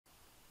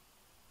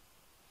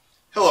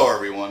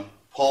everyone,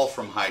 Paul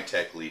from High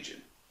Tech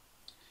Legion.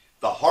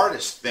 The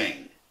hardest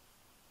thing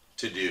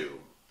to do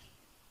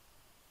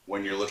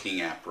when you're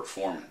looking at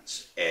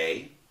performance,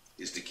 A,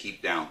 is to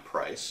keep down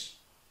price,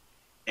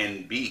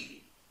 and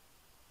B,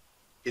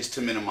 is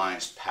to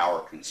minimize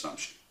power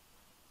consumption.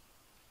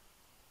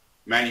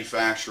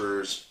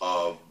 Manufacturers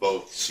of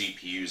both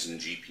CPUs and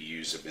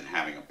GPUs have been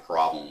having a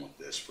problem with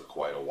this for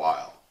quite a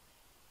while.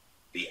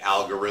 The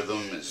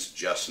algorithm is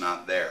just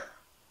not there.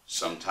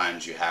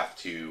 Sometimes you have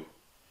to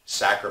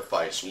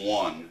sacrifice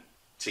one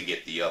to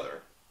get the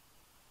other,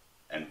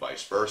 and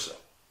vice versa.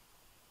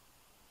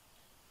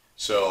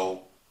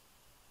 So,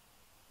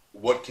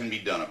 what can be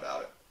done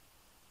about it?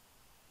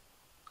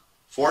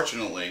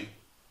 Fortunately,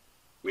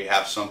 we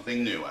have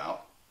something new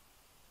out,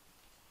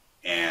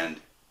 and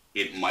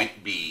it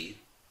might be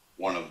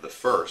one of the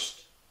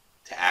first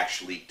to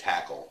actually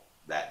tackle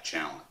that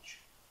challenge.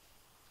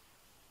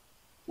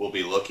 We'll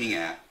be looking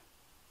at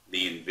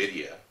the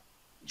NVIDIA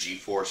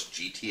GeForce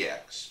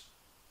GTX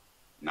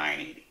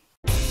 980.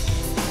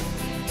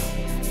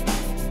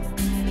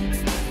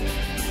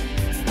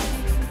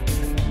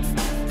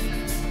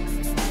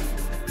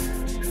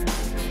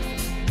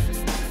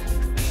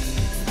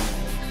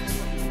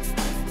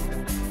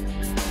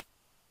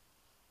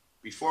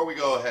 Before we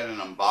go ahead and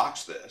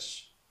unbox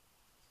this,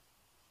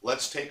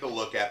 let's take a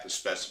look at the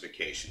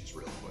specifications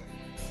real quick.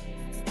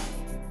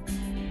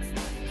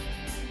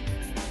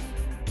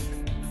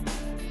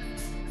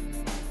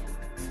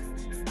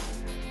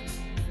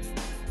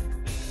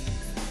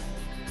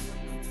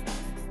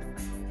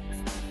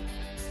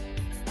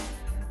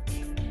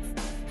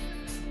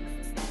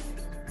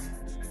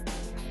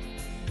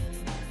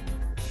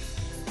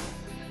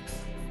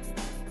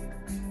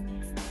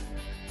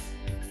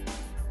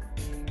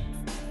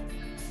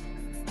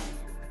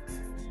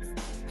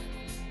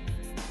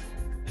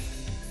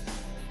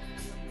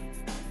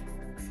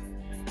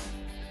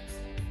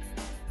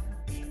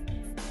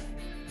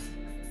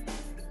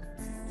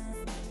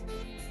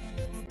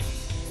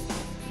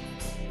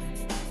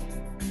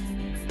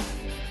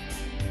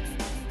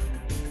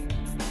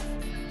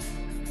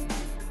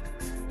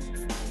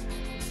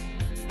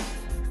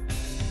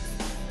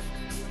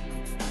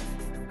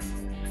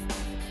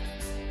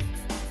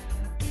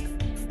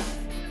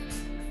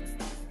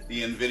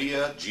 The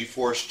NVIDIA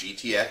GeForce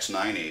GTX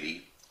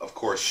 980, of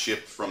course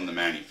shipped from the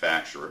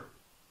manufacturer,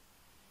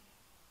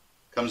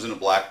 comes in a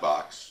black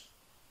box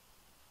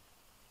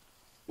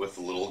with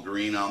a little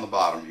green on the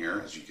bottom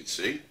here, as you can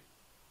see.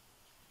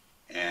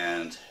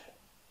 And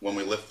when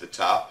we lift the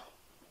top,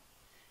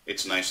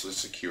 it's nicely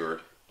secured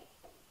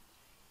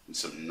in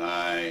some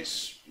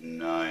nice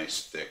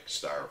thick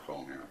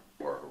styrofoam here,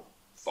 or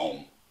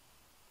foam.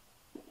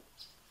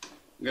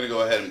 I'm going to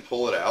go ahead and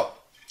pull it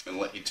out and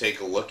let you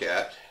take a look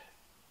at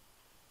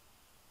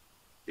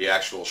the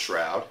actual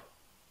shroud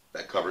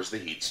that covers the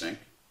heatsink.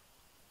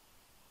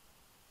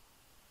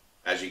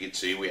 As you can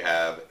see, we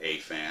have a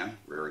fan,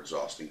 rear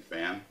exhausting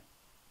fan,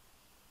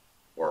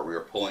 or a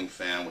rear pulling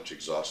fan which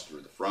exhausts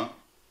through the front.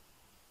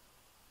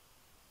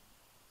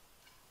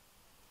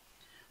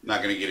 I'm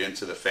not going to get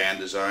into the fan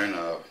design.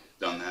 I've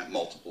done that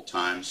multiple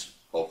times.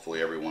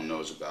 Hopefully everyone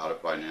knows about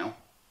it by now.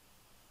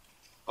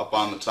 Up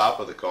on the top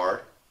of the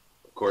card,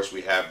 of course,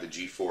 we have the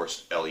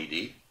GeForce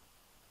LED.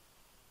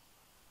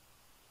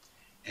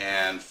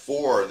 And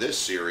for this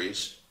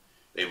series,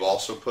 they've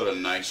also put a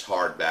nice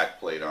hard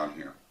back plate on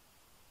here.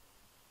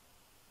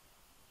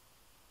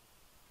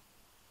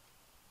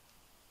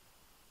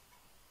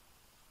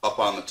 Up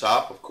on the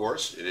top, of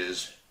course, it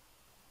is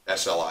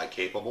SLI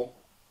capable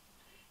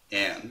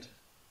and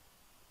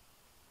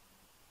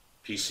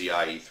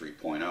PCIe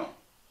 3.0.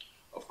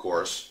 Of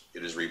course,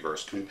 it is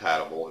reverse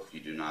compatible if you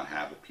do not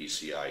have a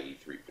PCIe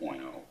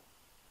 3.0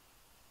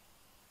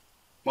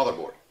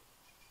 motherboard.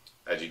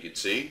 As you can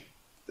see,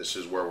 this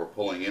is where we're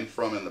pulling in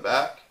from in the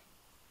back,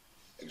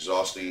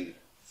 exhausting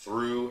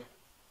through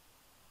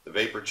the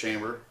vapor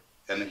chamber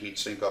and the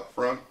heatsink up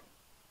front,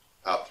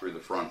 out through the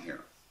front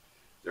here.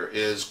 There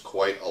is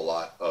quite a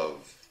lot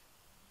of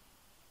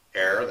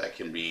air that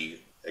can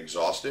be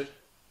exhausted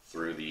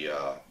through the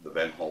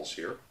vent holes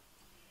here.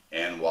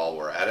 And while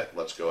we're at it,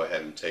 let's go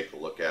ahead and take a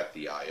look at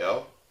the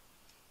I/O.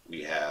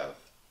 We have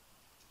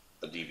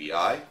a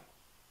DVI.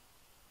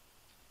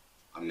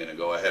 I'm going to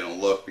go ahead and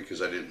look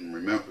because I didn't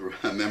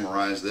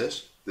memorize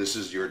this. This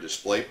is your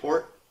display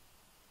port,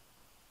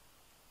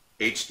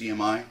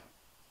 HDMI,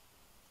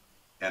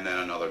 and then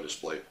another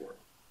display port.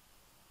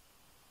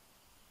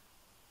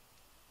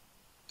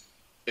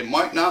 It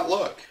might not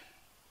look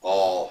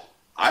all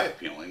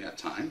eye-appealing at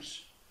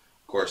times.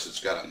 Of course, it's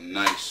got a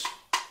nice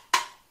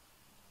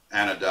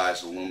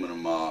anodized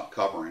aluminum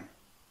covering,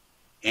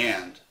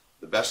 and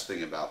the best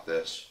thing about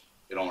this,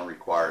 it only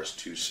requires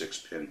two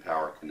 6-pin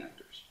power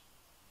connectors.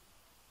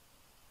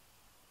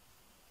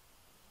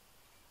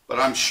 But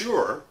I'm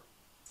sure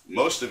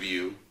most of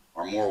you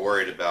are more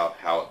worried about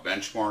how it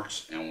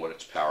benchmarks and what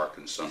its power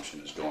consumption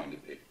is going to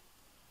be.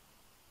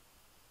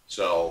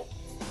 So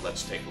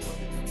let's take a look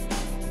at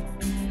it.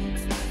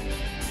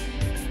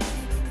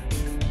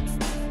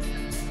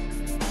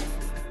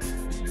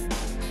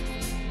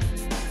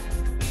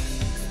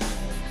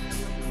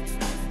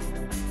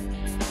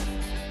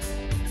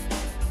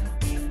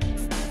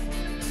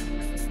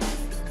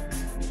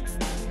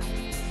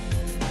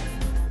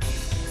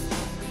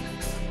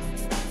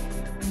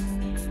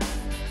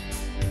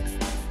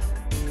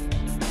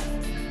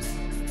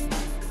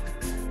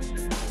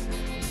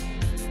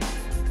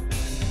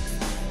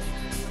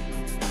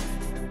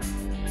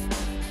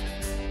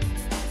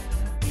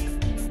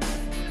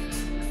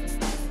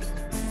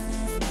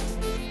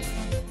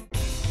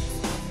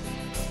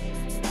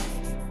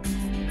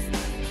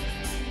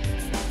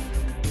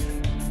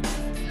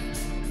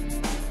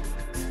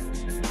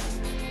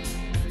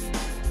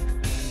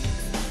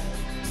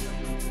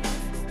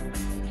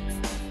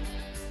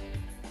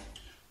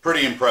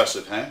 Pretty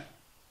impressive, huh?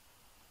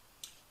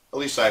 At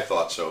least I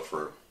thought so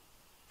for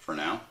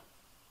now.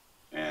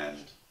 And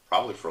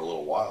probably for a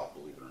little while,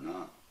 believe it or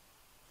not.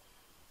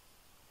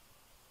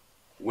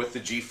 With the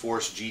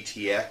GeForce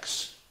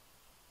GTX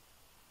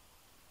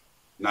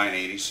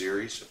 980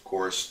 series, of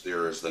course,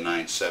 there is the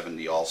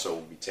 970 also.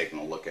 We'll be taking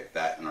a look at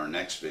that in our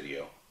next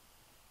video.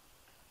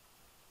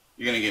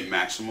 You're going to get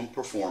maximum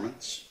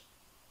performance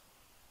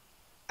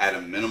at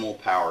a minimal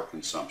power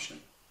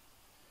consumption.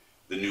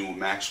 The new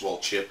Maxwell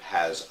chip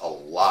has a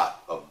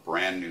lot of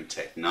brand new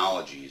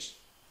technologies,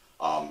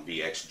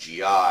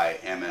 VXGI,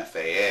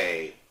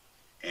 MFAA,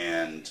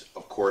 and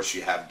of course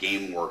you have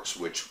GameWorks,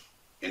 which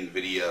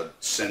NVIDIA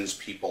sends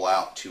people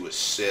out to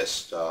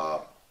assist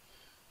the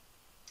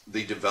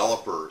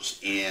developers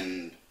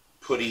in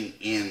putting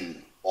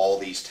in all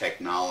these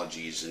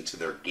technologies into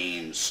their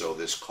games so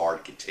this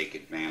card could take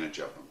advantage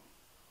of them.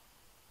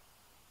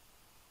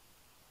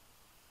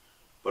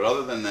 But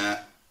other than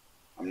that,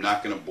 I'm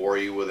not going to bore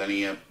you with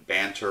any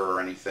banter or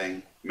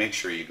anything. Make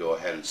sure you go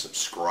ahead and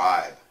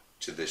subscribe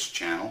to this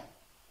channel.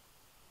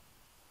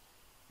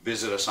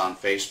 Visit us on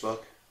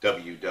Facebook,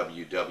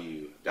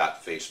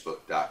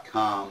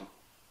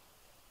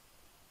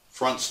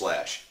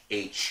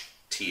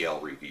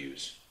 www.facebook.com/HTL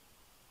Reviews.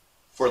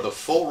 For the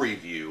full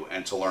review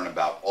and to learn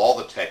about all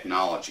the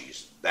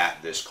technologies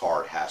that this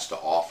card has to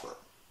offer,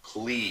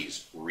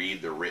 please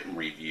read the written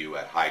review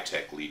at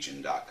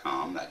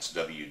hitechlegion.com. That's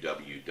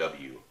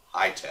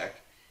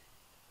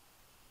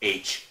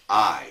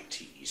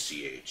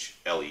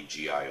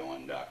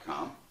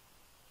www.hitechlegion.com.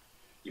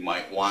 You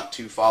might want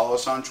to follow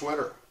us on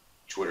Twitter,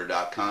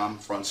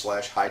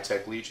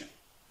 twitter.com/hitechlegion.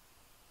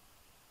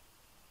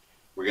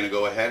 We're going to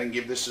go ahead and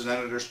give this an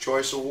Editor's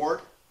Choice Award.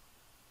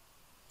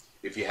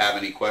 If you have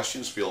any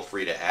questions, feel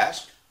free to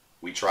ask.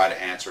 We try to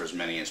answer as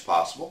many as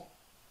possible.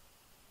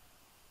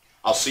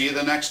 I'll see you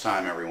the next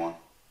time, everyone.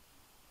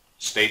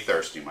 Stay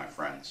thirsty, my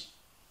friends.